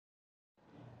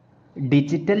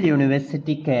Digital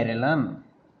University Kerala.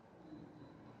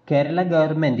 Kerala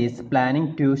government is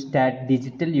planning to start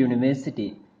Digital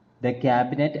University. The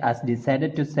cabinet has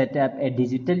decided to set up a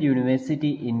digital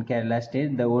university in Kerala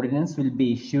state. The ordinance will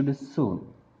be issued soon.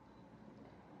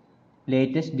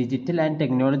 Latest digital and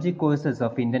technology courses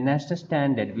of international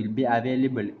standard will be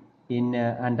available in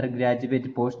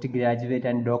undergraduate, postgraduate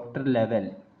and doctoral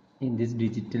level in this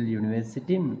digital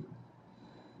university.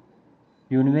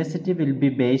 University will be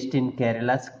based in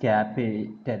Kerala's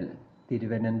capital,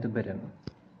 Thiruvananthapuram.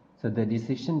 So the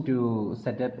decision to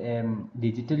set up a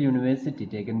digital university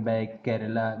taken by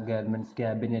Kerala government's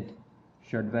cabinet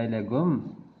short while ago.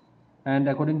 And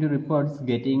according to reports,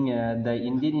 getting the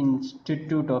Indian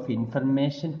Institute of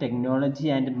Information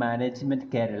Technology and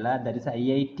Management Kerala, that is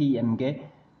IIITM-K,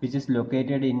 which is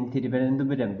located in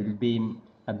Thiruvananthapuram, will be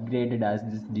upgraded as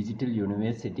this digital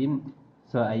university.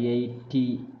 So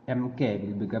IIITM-K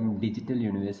will become digital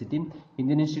university.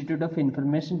 Indian Institute of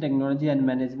Information Technology and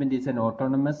Management is an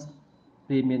autonomous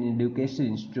premium education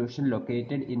institution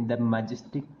located in the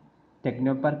majestic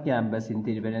Technopark Campus in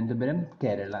Thiruvananthapuram,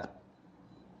 Kerala.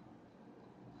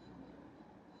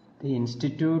 The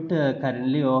institute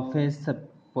currently offers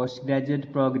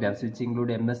postgraduate programs which include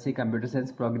M.Sc Computer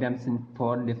Science programs in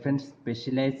 4 different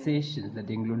specializations that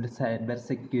include cyber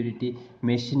security,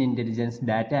 machine intelligence,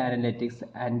 data analytics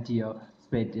and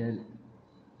geospatial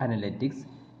analytics,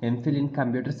 M.Phil in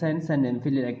Computer Science and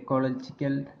M.Phil in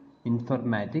Ecological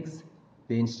Informatics.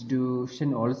 The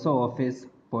institution also offers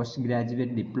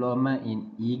postgraduate diploma in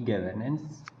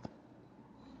e-governance.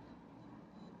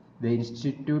 The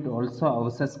institute also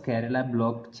houses Kerala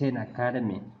Blockchain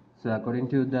Academy. So according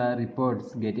to the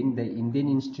reports, getting the Indian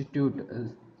Institute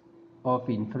of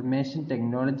Information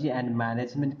Technology and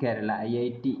Management Kerala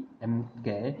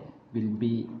IIITM-K will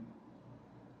be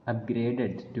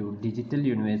upgraded to Digital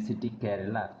University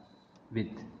Kerala with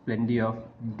plenty of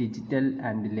digital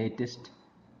and latest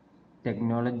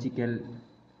technological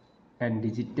and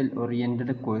digital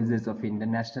oriented courses of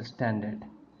international standard.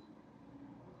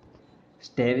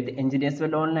 Stay with Engineers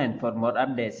World Online for more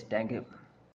updates. Thank you.